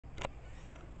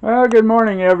Well, good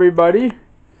morning, everybody.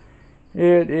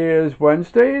 It is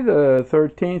Wednesday, the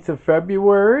 13th of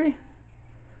February,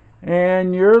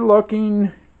 and you're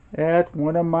looking at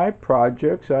one of my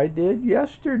projects I did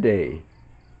yesterday.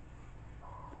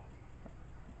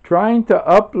 Trying to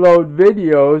upload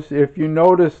videos, if you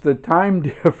notice the time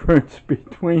difference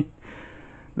between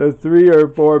the 3 or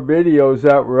 4 videos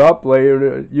that were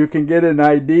uploaded, you can get an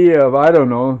idea of, I don't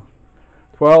know,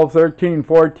 12, 13,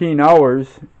 14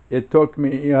 hours. It took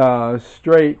me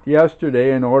straight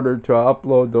yesterday in order to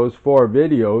upload those 4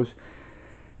 videos.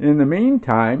 In the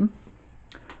meantime,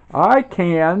 I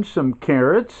canned some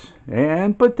carrots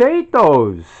and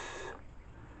potatoes.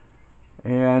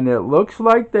 And it looks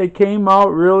like they came out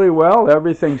really well.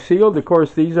 Everything's sealed. Of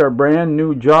course, these are brand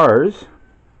new jars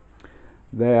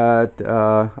that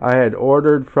I had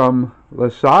ordered from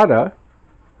Lazada,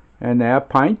 and they have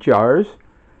pint jars.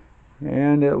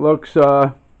 And it looks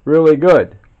really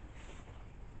good.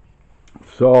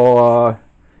 So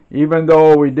even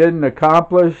though we didn't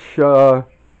accomplish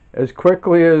as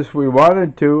quickly as we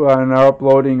wanted to on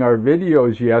uploading our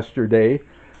videos yesterday,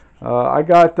 I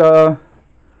got a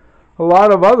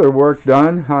lot of other work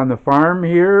done on the farm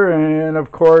here, and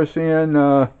of course in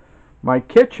my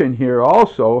kitchen here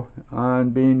also, on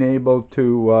being able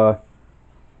to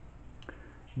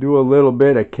do a little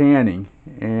bit of canning.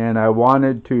 And I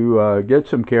wanted to get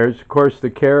some carrots. Of course, the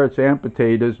carrots and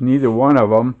potatoes, neither one of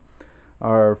them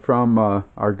are from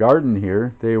our garden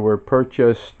here. They were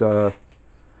purchased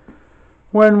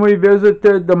when we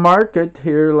visited the market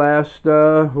here last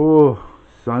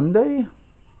Sunday?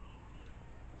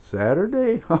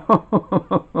 Saturday?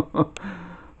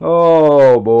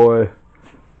 Oh boy,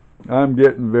 I'm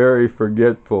getting very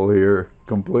forgetful here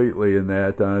completely in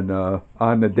that,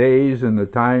 on the days and the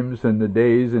times and the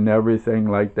days and everything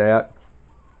like that.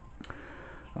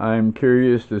 I'm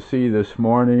curious to see this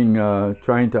morning,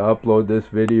 trying to upload this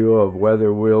video, of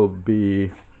whether we'll be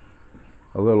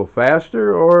a little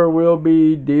faster or we'll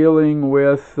be dealing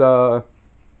with the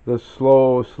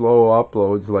slow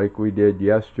uploads like we did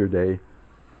yesterday.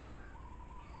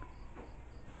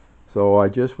 So I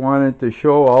just wanted to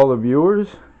show all the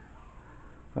viewers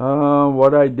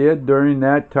what I did during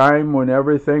that time when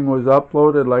everything was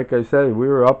uploaded. Like I said, we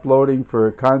were uploading for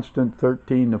a constant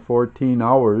 13 to 14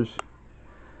 hours.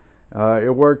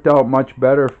 It worked out much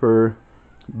better for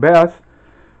Beth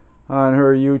on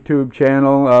her YouTube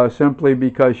channel, simply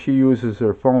because she uses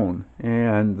her phone,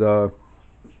 and the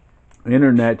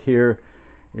internet here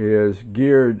is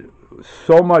geared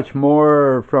so much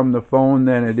more from the phone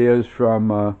than it is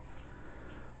from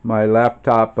my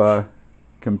laptop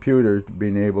computer,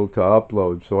 being able to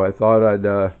upload. So I thought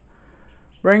I'd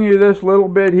bring you this little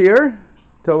bit here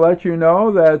to let you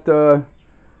know that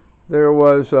there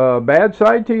was a bad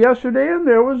side to yesterday and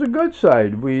there was a good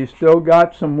side. We still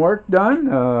got some work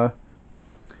done.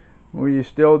 We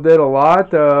still did a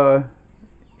lot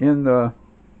in the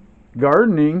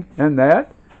gardening and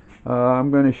that.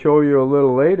 I'm going to show you a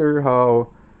little later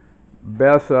how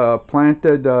Beth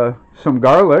planted some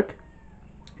garlic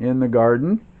in the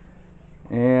garden.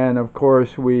 And of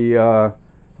course we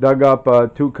dug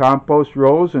up 2 compost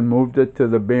rows and moved it to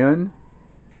the bin,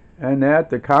 and that,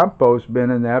 the compost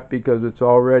bin, and that, because it's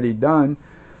already done.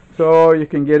 So you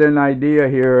can get an idea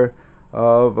here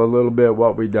of a little bit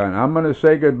what we've done. I'm going to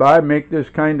say goodbye, make this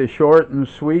kind of short and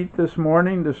sweet this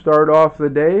morning to start off the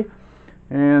day.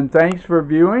 And thanks for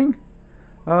viewing.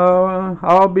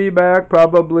 I'll be back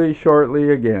probably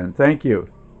shortly again. Thank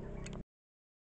you.